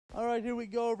right, here we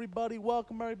go, everybody.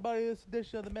 Welcome, everybody, to this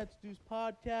edition of the Mets News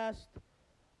Podcast.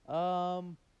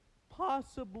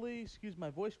 Possibly, excuse my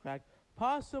voice crack,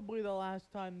 possibly the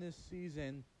last time this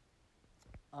season,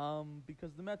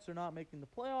 because the Mets are not making the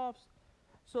playoffs.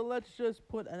 So let's just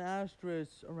put an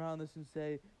asterisk around this and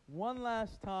say, one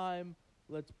last time,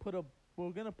 we're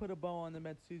going to put a bow on the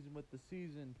Mets season with the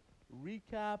season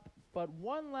recap. But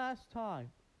one last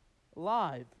time,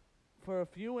 live, for a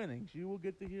few innings, you will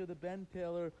get to hear the Ben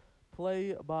Taylor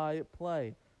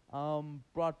play-by-play.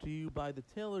 Brought to you by the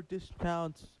Taylor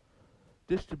Discounts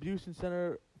Distribution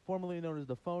Center, formerly known as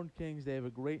the Phone Kings. They have a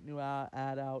great new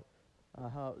ad out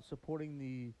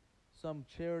supporting some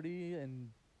charity, and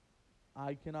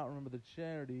I cannot remember the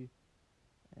charity.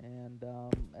 And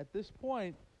at this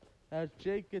point, as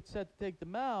Jake gets set to take the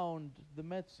mound, the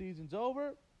Mets season's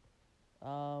over.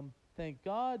 Thank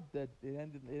God that it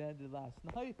ended last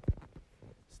night.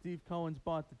 Steve Cohen's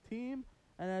bought the team,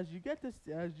 and as you get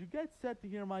set to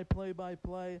hear my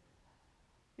play-by-play,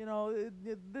 you know,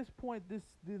 at this point, the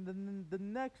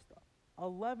next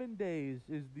 11 days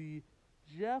is the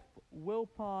Jeff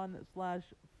Wilpon /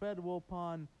 Fred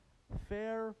Wilpon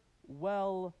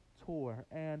farewell tour,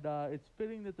 and it's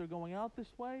fitting that they're going out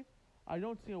this way. I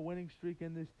don't see a winning streak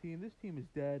in this team. This team is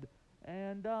dead,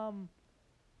 and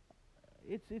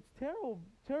it's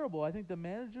terrible. I think the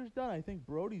manager's done. I think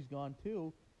Brody's gone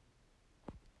too,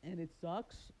 and it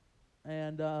sucks.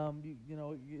 And you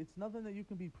know, it's nothing that you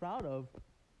can be proud of.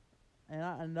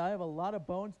 And I have a lot of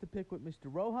bones to pick with Mr.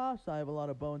 Rojas. I have a lot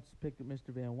of bones to pick with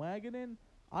Mr. Van Wagenen.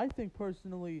 I think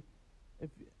personally, if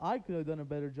I could have done a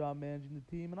better job managing the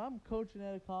team, and I'm coaching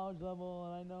at a college level,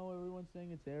 and I know everyone's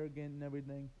saying it's arrogant and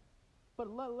everything, but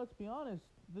let's be honest,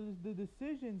 the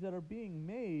decisions that are being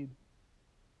made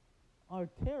are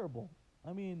terrible.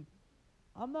 I mean,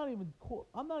 I'm not even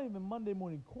Monday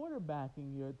morning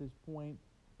quarterbacking here at this point.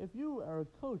 If you are a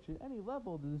coach at any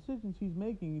level, the decisions he's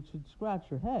making, you should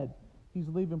scratch your head. He's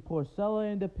leaving Porcello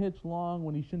in to pitch long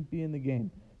when he shouldn't be in the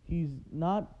game. He's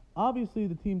not. Obviously,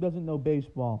 the team doesn't know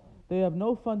baseball. They have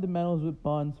no fundamentals with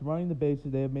bunts, running the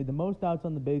bases. They have made the most outs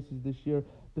on the bases this year.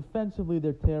 Defensively,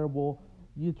 they're terrible.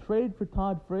 You trade for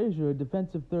Todd Frazier, a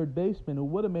defensive third baseman, who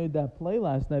would have made that play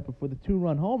last night before the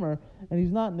two-run homer, and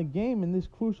he's not in the game in this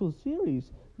crucial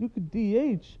series. You could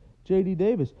DH J.D.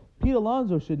 Davis. Pete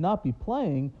Alonso should not be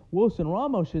playing. Wilson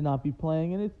Ramos should not be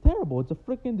playing, and it's terrible. It's a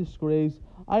freaking disgrace.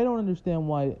 I don't understand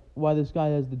why this guy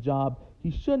has the job.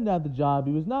 He shouldn't have the job.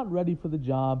 He was not ready for the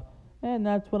job, and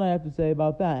that's what I have to say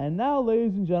about that. And now,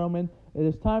 ladies and gentlemen, it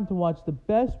is time to watch the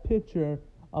best pitcher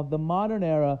of the modern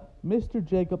era, Mr.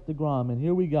 Jacob deGrom, and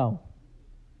here we go.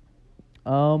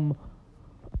 You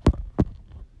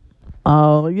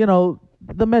know,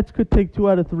 the Mets could take 2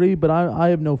 out of 3, but I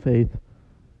have no faith.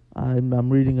 I'm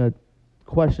reading a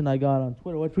question I got on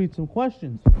Twitter. Let's read some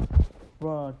questions.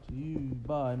 Brought to you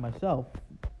by myself.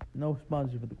 No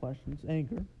sponsor for the questions.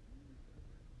 Anchor.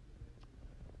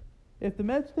 If the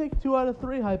Mets take 2 out of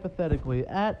 3, hypothetically,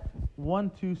 at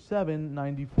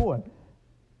 12794.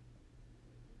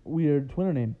 Weird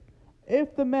Twitter name.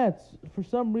 If the Mets, for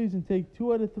some reason, take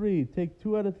 2 out of 3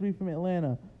 from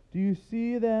Atlanta, do you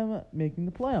see them making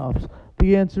the playoffs?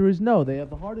 The answer is no. They have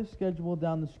the hardest schedule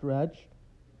down the stretch,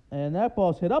 and that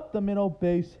ball's hit up the middle,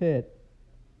 base hit.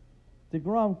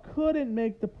 deGrom couldn't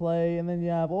make the play, and then you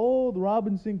have old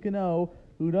Robinson Cano,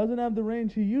 who doesn't have the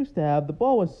range he used to have. The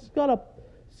ball was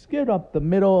skid up the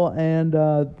middle, and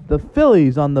the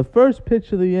Phillies, on the first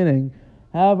pitch of the inning,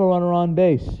 have a runner on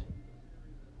base.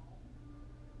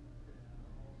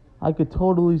 I could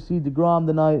totally see deGrom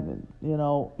tonight. You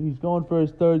know, he's going for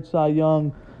his third Cy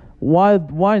Young. Why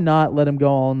not let him go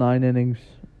all 9 innings?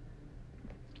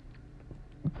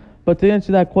 But to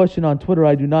answer that question on Twitter,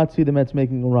 I do not see the Mets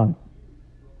making a run.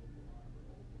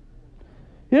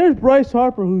 Here's Bryce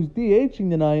Harper, who's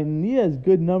DHing tonight, and he has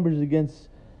good numbers against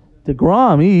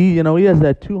deGrom. He has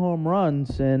that 2 home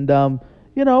runs, and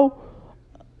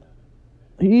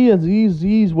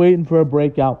he's waiting for a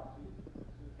breakout.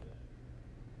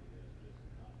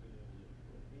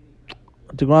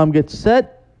 deGrom gets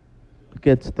set,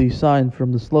 gets the sign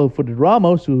from the slow-footed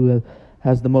Ramos, who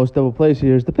has the most double plays.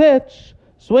 Here's the pitch.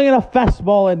 Swinging a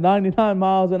fastball at 99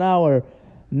 miles an hour.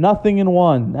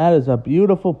 0-1. That is a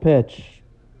beautiful pitch.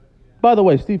 By the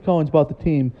way, Steve Cohen's bought the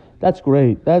team. That's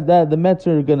great. The Mets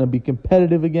are going to be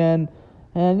competitive again.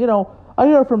 And, I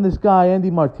hear from this guy, Andy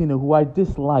Martino, who I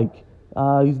dislike.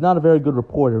 He's not a very good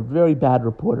reporter, very bad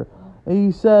reporter. And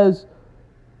he says,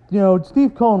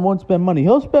 Steve Cohen won't spend money.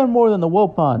 He'll spend more than the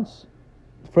Wilpons.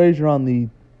 Frazier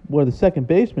where the second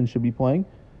baseman should be playing.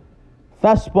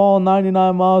 Fastball,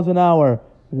 99 miles an hour.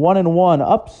 1-1.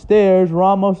 Upstairs,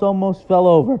 Ramos almost fell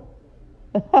over.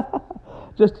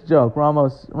 Just a joke.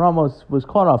 Ramos was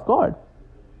caught off guard.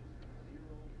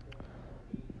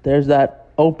 There's that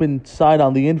open side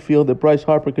on the infield that Bryce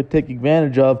Harper could take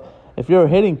advantage of. If you're a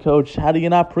hitting coach, how do you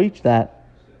not preach that?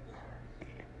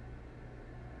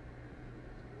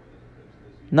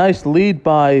 Nice lead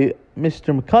by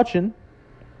Mr. McCutchen.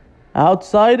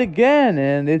 Outside again,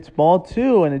 and it's ball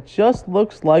 2, and it just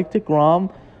looks like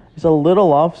DeGrom is a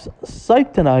little off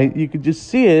sight tonight. You could just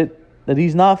see it, that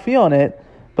he's not feeling it.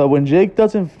 But when Jake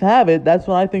doesn't have it, that's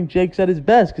when I think Jake's at his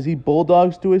best, because he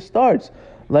bulldogs to his starts,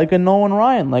 like a Nolan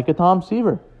Ryan, like a Tom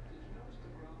Seaver.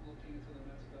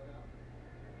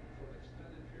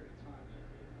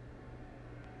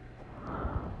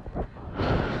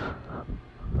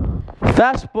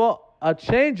 Fastball, a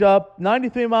changeup,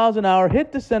 93 miles an hour,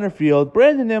 hit the center field.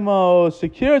 Brandon Nimmo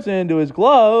secures it into his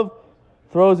glove,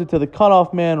 throws it to the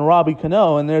cutoff man, Robbie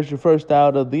Cano, and there's your first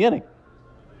out of the inning.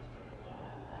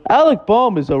 Alec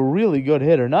Bohm is a really good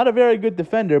hitter. Not a very good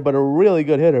defender, but a really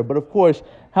good hitter. But, of course,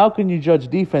 how can you judge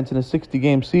defense in a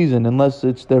 60-game season unless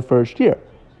it's their first year?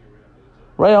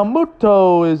 Real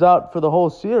Muto is out for the whole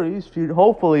series,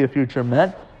 hopefully a future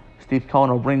Met. Steve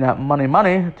Cohen will bring that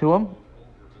money to him.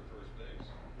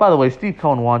 By the way, Steve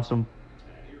Cohen wants him.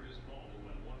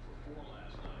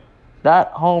 That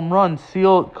home run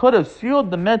could have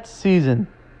sealed the Mets' season.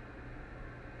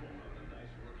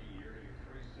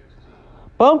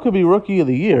 Bohm could be Rookie of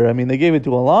the Year. I mean, they gave it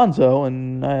to Alonso,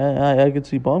 and I could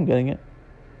see Bohm getting it.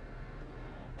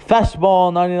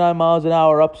 Fastball, 99 miles an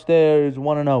hour, upstairs,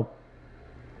 1-0.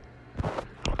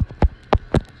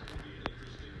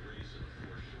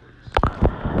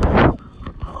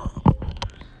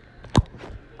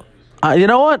 You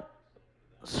know what?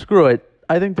 Screw it.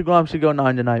 I think DeGrom should go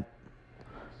 9 tonight.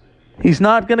 He's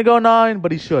not going to go 9,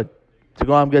 but he should.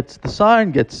 DeGrom gets the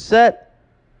sign, gets set,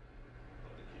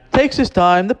 takes his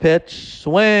time, the pitch,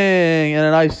 swing, and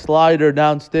a nice slider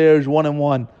downstairs,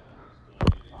 1-1.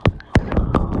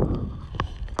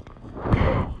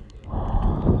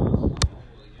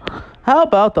 How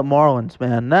about the Marlins,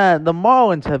 man? The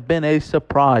Marlins have been a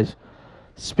surprise.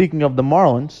 Speaking of the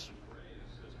Marlins,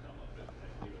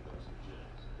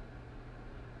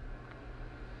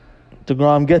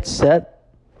 DeGrom gets set,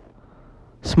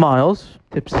 smiles,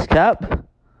 tips his cap.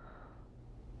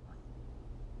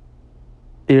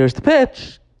 Here's the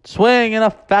pitch. Swing and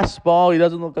a fastball. He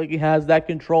doesn't look like he has that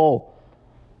control.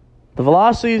 The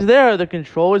velocity is there. The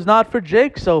control is not for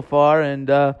Jake so far, and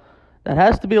that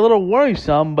has to be a little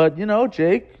worrisome. But,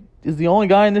 Jake is the only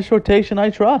guy in this rotation I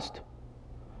trust.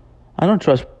 I don't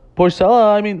trust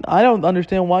Porcello. I mean, I don't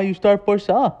understand why you start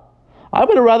Porcello. I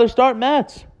would have rather start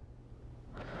Matz.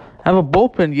 Have a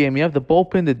bullpen game. You have the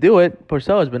bullpen to do it.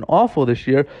 Porcello's been awful this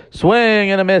year. Swing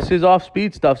and a miss. His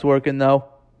off-speed stuff's working, though.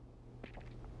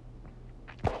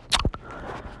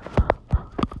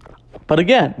 But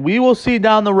again, we will see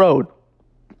down the road.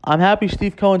 I'm happy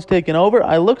Steve Cohen's taking over.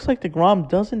 It looks like DeGrom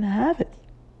doesn't have it.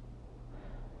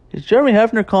 Is Jeremy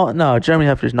Hefner calling? No, Jeremy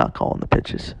Hefner's not calling the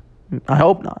pitches. I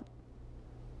hope not.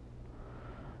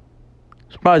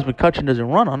 Surprised McCutchen doesn't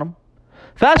run on him.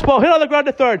 Fastball hit on the ground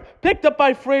to third. Picked up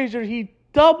by Frazier. He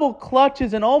double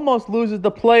clutches and almost loses the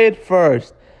play at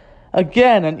first.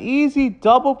 Again, an easy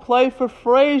double play for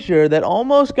Frazier that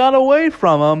almost got away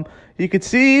from him. You could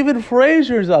see even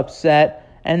Frazier's upset,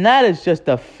 and that is just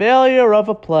a failure of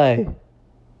a play.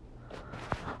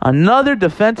 Another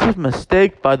defensive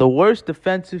mistake by the worst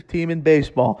defensive team in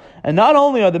baseball. And not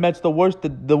only are the Mets the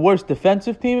worst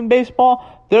defensive team in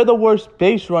baseball, they're the worst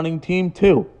base running team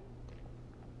too.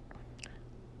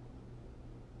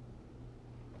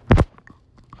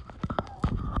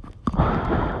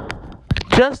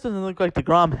 Just doesn't look like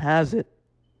DeGrom has it.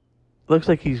 Looks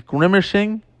like he's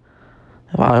grimacing.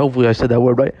 Wow, hopefully I said that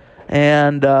word right.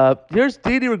 And here's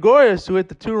Didi Gregorius, who hit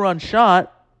the 2-run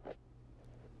shot.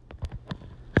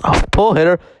 Pull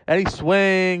hitter, and he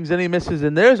swings, and he misses,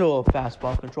 and there's a little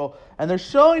fastball control. And they're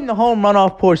showing the home run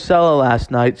off Porcello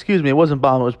last night. Excuse me, it wasn't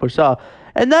Baum, it was Porcello.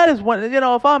 And that is when, if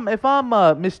I'm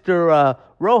Mr.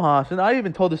 Rojas, and I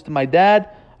even told this to my dad,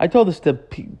 I told this to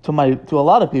a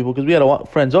lot of people because we had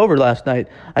friends over last night.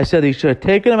 I said he should have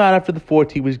taken him out after the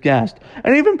fourth. He was gassed.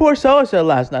 And even Porcello said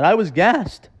last night, I was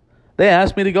gassed. They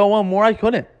asked me to go one more. I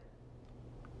couldn't.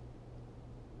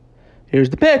 Here's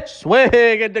the pitch. Swing,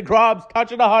 and DeGrom's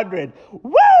touching 100.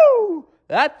 Woo!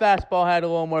 That fastball had a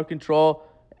little more control.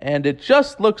 And it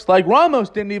just looks like Ramos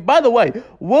didn't even. By the way,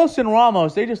 Wilson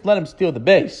Ramos, they just let him steal the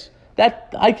base.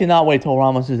 I cannot wait till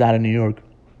Ramos is out of New York.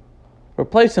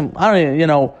 Replace him. I don't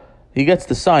even, he gets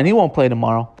the sign. He won't play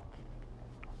tomorrow.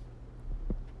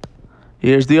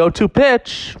 Here's the 0-2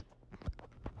 pitch.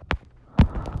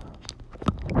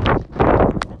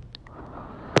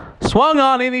 Swung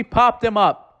on and he popped him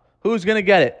up. Who's going to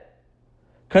get it?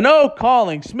 Cano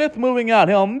calling. Smith moving out.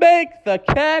 He'll make the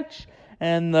catch.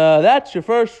 And that's your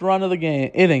first run of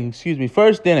the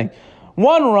first inning.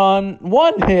 1 run,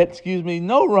 1 hit,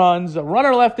 no runs. A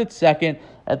runner left at second.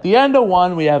 At the end of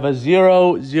 1, we have a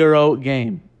 0-0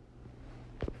 game.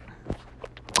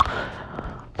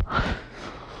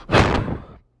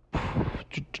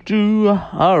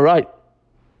 All right.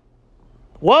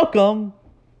 Welcome.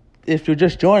 If you're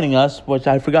just joining us, which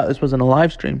I forgot this wasn't a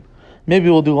live stream.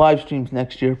 Maybe we'll do live streams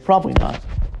next year. Probably not.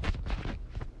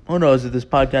 Who knows if this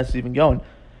podcast is even going.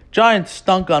 Giants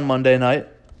stunk on Monday night.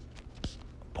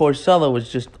 Porcello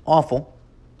was just awful.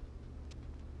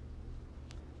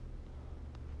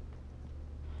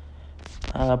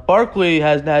 Barkley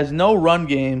has no run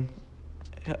game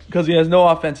because he has no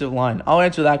offensive line. I'll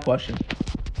answer that question.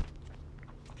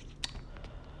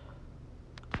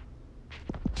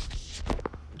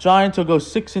 Giants will go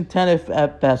 6-10 if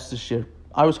at best this year.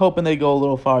 I was hoping they'd go a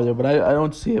little farther, but I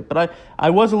don't see it. But I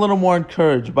was a little more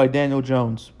encouraged by Daniel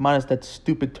Jones, minus that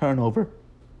stupid turnover.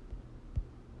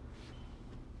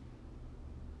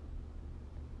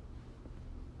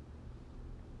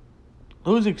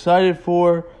 Who's excited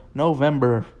for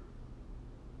November?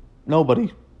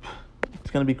 Nobody. It's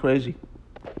going to be crazy.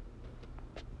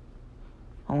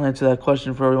 I'll answer that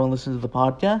question for everyone listening to the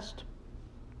podcast.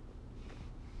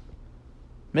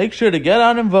 Make sure to get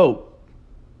out and vote.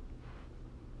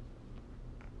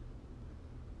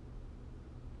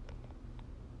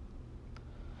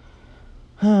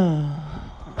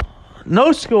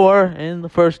 No score in the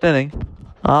first inning.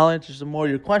 I'll answer some more of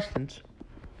your questions.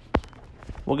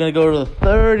 We're going to go to the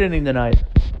third inning tonight.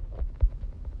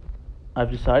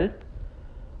 I've decided.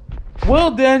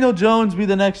 Will Daniel Jones be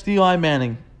the next Eli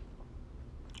Manning?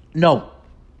 No.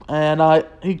 And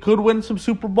he could win some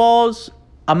Super Bowls.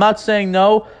 I'm not saying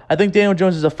no. I think Daniel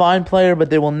Jones is a fine player, but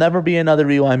there will never be another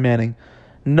Eli Manning.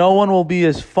 No one will be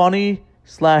as funny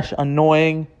 /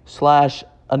 annoying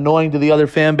to the other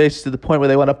fan base to the point where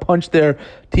they want to punch their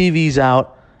TVs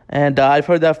out. And I've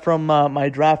heard that from my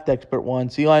draft expert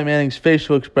once. Eli Manning's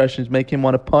facial expressions make him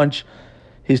want to punch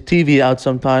his TV out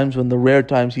sometimes when the rare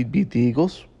times he'd beat the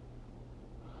Eagles.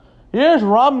 Here's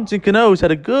Robinson Cano, who's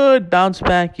had a good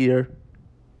bounce-back year.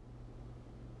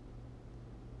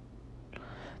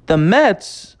 The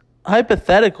Mets,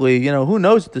 hypothetically, who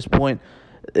knows at this point?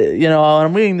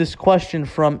 I'm reading this question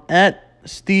from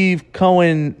 @Steve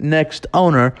Cohen Next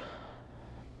Owner.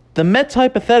 The Mets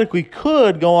hypothetically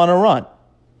could go on a run.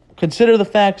 Consider the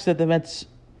facts that the Mets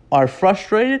are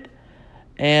frustrated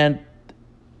and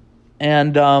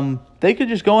they could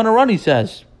just go on a run, he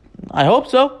says. I hope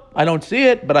so. I don't see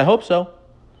it, but I hope so.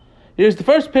 Here's the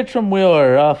first pitch from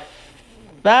Wheeler.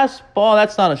 Fastball,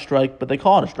 that's not a strike, but they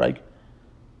call it a strike.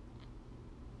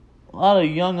 A lot of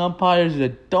young umpires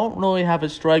that don't really have a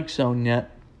strike zone yet.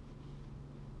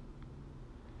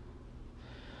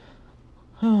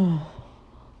 Cano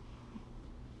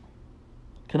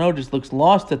just looks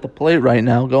lost at the plate right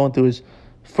now, going through his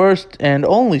first and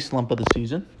only slump of the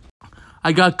season.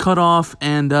 I got cut off,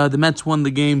 and the Mets won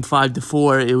the game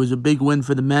 5-4. It was a big win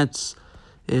for the Mets,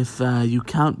 if you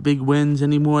count big wins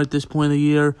anymore at this point of the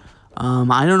year.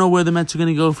 I don't know where the Mets are going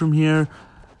to go from here,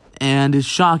 and it's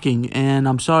shocking. And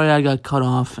I'm sorry I got cut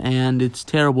off, and it's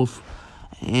terrible,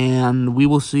 and we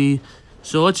will see.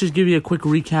 So let's just give you a quick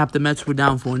recap. The Mets were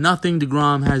down 4-0.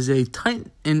 DeGrom has a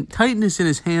tightness in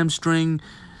his hamstring.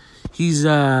 He's,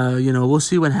 we'll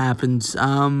see what happens.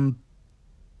 I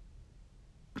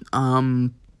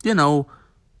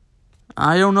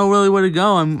don't know really where to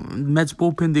go. Mets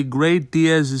bullpen did great.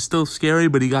 Diaz is still scary,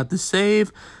 but he got the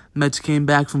save. Mets came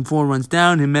back from 4 runs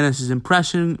down. Jimenez is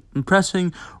impressing.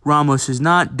 Ramos is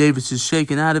not. Davis is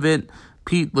shaken out of it.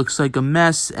 Pete looks like a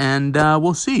mess, and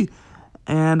we'll see.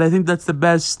 And I think that's the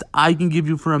best I can give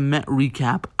you for a Met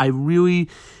recap. I really,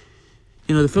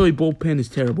 the Philly bullpen is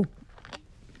terrible.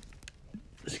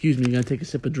 Excuse me, I gotta take a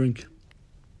sip of drink.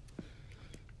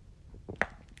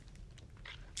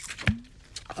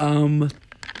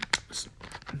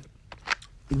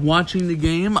 Watching the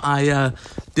game, I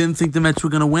didn't think the Mets were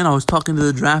going to win. I was talking to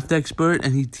the draft expert,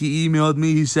 and he emailed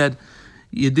me. He said,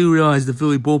 you do realize the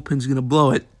Philly bullpen's going to blow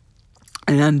it.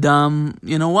 And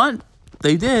you know what?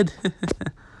 They did.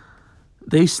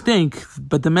 They stink,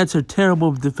 but the Mets are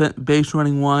terrible base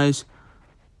running wise.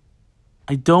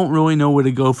 I don't really know where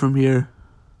to go from here.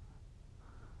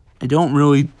 I don't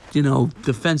really,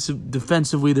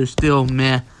 defensively they're still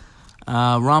meh.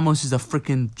 Ramos is a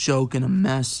freaking joke and a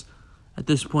mess. At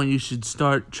this point, you should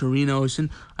start Chirinos. And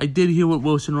I did hear what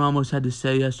Wilson Ramos had to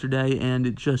say yesterday, and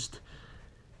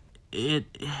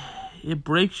it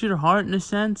breaks your heart in a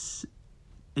sense.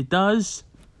 It does.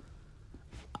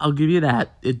 I'll give you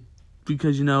that.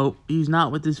 Because, he's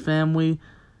not with his family.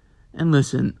 And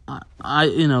listen,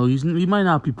 he might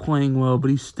not be playing well, but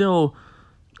he's still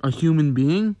a human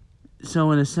being.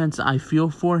 So in a sense, I feel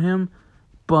for him.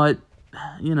 But,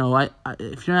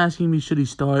 if you're asking me, should he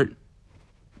start?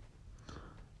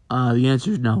 The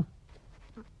answer is no.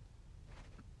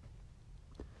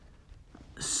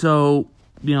 So,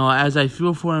 as I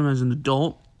feel for him as an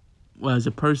adult, as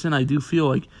a person, I do feel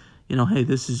like, hey,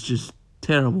 this is just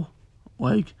terrible.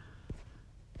 Like,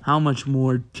 how much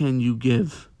more can you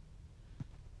give?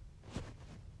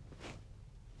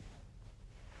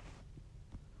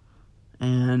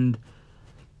 And,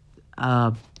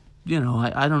 I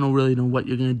don't really know what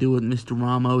you're going to do with Mr.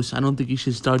 Ramos. I don't think he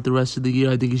should start the rest of the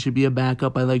year. I think he should be a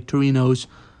backup. I like Torino's.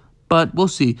 But we'll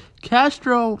see.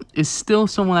 Castro is still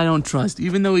someone I don't trust.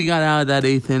 Even though he got out of that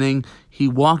 8th inning, he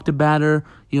walked a batter.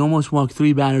 He almost walked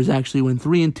 3 batters, actually. Went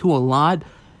 3-2 a lot.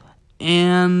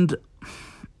 And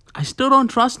I still don't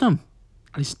trust him.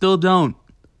 I still don't.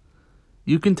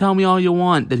 You can tell me all you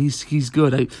want that he's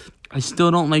good. I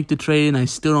still don't like the trade, and I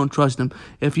still don't trust him.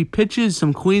 If he pitches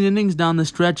some clean innings down the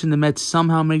stretch and the Mets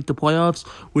somehow make the playoffs,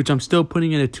 which I'm still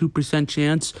putting in a 2%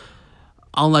 chance,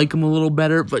 I'll like him a little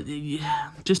better. But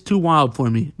just too wild for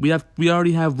me. We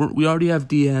already have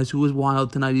Diaz, who was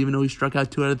wild tonight, even though he struck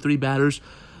out 2 out of 3 batters.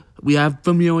 We have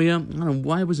Familia. I don't know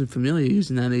why wasn't Familia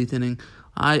using that 8th inning.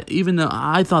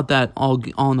 I thought that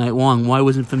all night long. Why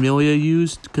wasn't Familia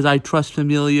used? Because I trust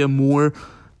Familia more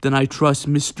than I trust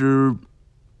Mr.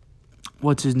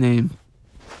 What's his name?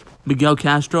 Miguel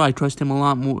Castro. I trust him a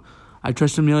lot more. I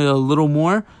trust Familia a little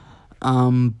more.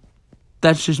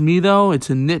 That's just me, though. It's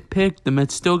a nitpick. The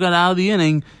Mets still got out of the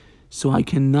inning, so I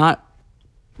cannot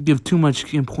give too much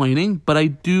complaining. But I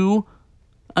do,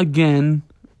 again,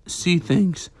 see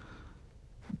things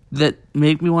that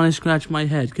make me want to scratch my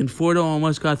head. Conforto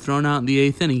almost got thrown out in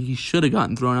the 8th inning. He should have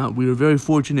gotten thrown out. We were very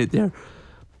fortunate there.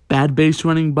 Bad base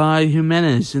running by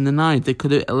Jimenez in the 9th. That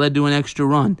could have led to an extra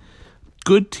run.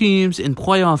 Good teams and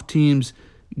playoff teams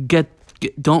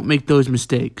don't make those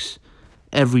mistakes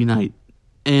every night.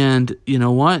 And you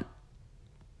know what?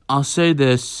 I'll say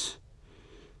this.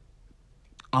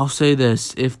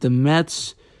 If the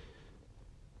Mets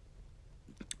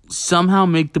somehow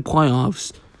make the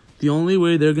playoffs, the only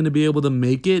way they're going to be able to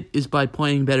make it is by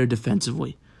playing better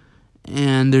defensively.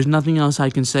 And there's nothing else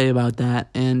I can say about that.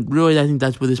 And really, I think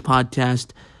that's where this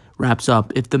podcast wraps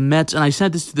up. If the Mets, and I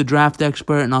said this to the draft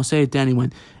expert, and I'll say it to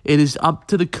anyone, it is up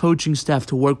to the coaching staff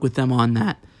to work with them on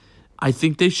that. I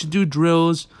think they should do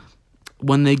drills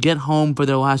when they get home for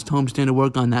their last homestand to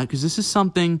work on that, because this is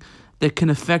something that can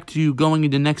affect you going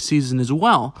into next season as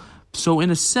well. So in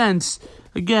a sense,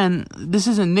 again, this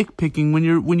isn't nitpicking.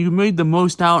 When you made the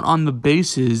most out on the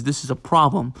bases, this is a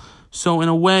problem. So in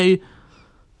a way,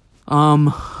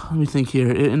 let me think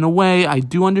here. In a way, I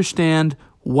do understand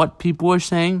what people are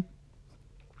saying.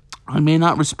 I may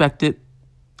not respect it.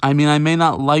 I may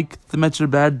not like the Mets are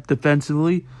bad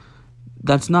defensively.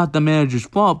 That's not the manager's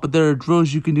fault, but there are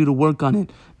drills you can do to work on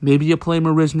it. Maybe you play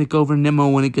Marisnik over Nimmo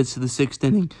when it gets to the 6th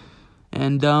inning.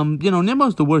 And,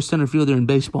 Nimmo's the worst center fielder in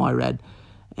baseball, I read.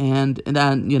 And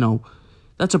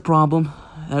that's a problem.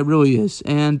 That really is.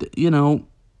 And,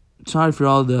 sorry for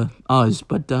all the us,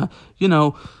 but,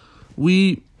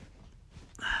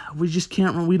 we just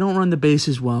can't run. We don't run the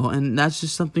bases well, and that's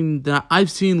just something that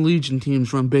I've seen Legion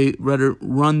teams run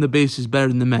the bases better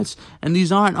than the Mets. And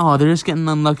these aren't, they're just getting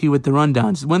unlucky with the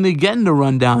rundowns. When they get into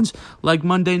rundowns, like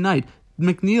Monday night,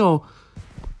 McNeil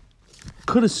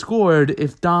could have scored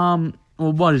if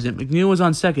McNeil was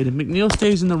on second. If McNeil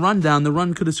stays in the rundown, the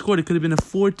run could have scored. It could have been a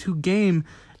 4-2 game,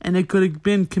 and it could have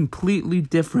been completely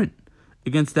different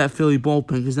against that Philly bullpen,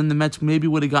 because then the Mets maybe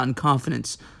would have gotten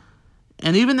confidence.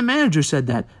 And even the manager said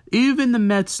that. Even the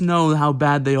Mets know how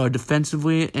bad they are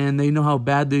defensively, and they know how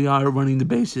bad they are running the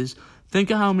bases.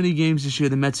 Think of how many games this year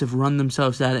the Mets have run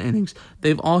themselves out of innings.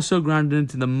 They've also grounded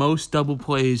into the most double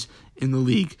plays in the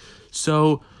league.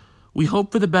 So we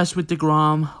hope for the best with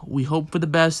DeGrom. We hope for the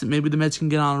best that maybe the Mets can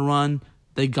get on a run.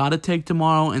 They got to take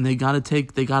tomorrow, and they got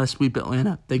to sweep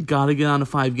Atlanta. They got to get on a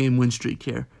 5-game win streak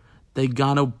here. They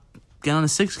got to get on a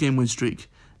 6-game win streak.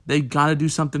 They got to do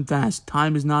something fast.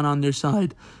 Time is not on their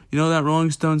side. You know that Rolling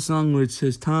Stones song where it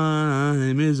says,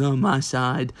 time is on my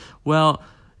side? Well,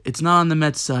 it's not on the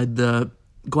Mets side. The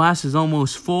glass is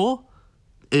almost full.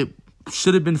 It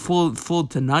should have been full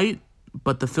tonight,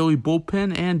 but the Philly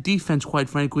bullpen and defense, quite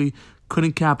frankly,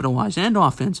 couldn't capitalize. And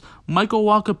offense. Michael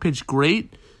Walker pitched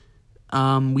great.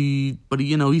 He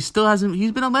still hasn't.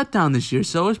 He's been a letdown this year.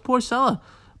 So is Porcello.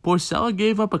 Porcello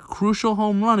gave up a crucial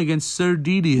home run against Sir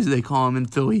Didi, as they call him in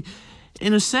Philly.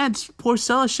 in a sense,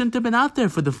 Porcello shouldn't have been out there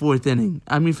for the for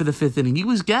the fifth inning. He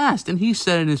was gassed, and he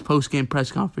said in his post-game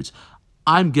press conference,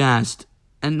 I'm gassed.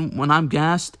 And when I'm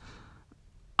gassed,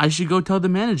 I should go tell the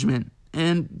management.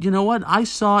 And you know what? I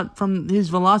saw it from his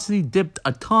velocity dipped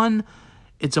a ton.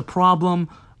 It's a problem.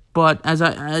 But as in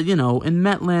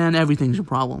Metland, everything's a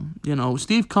problem.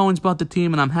 Steve Cohen's bought the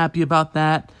team, and I'm happy about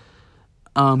that.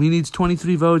 He needs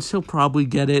 23 votes. He'll probably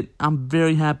get it. I'm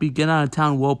very happy. Get out of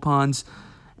town, Wilpons.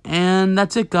 And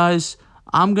that's it, guys.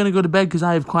 I'm going to go to bed because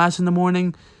I have class in the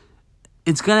morning.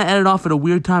 It's going to edit off at a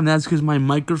weird time. That's because my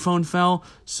microphone fell.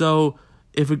 So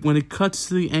when it cuts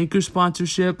to the Anchor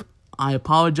sponsorship, I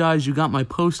apologize. You got my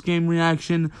post-game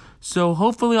reaction. So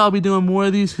hopefully I'll be doing more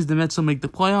of these because the Mets will make the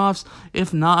playoffs.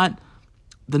 If not,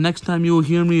 the next time you will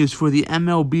hear me is for the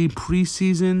MLB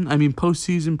postseason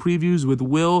previews with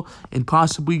Will and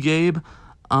possibly Gabe.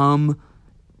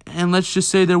 And let's just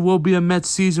say there will be a Mets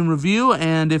season review.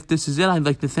 And if this is it, I'd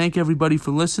like to thank everybody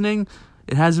for listening.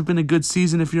 It hasn't been a good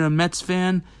season if you're a Mets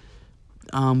fan.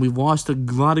 We've lost a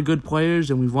lot of good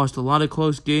players, and we've lost a lot of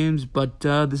close games, but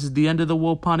this is the end of the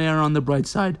Wilpon era on the bright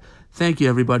side. Thank you,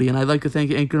 everybody, and I'd like to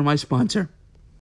thank Anchor, my sponsor.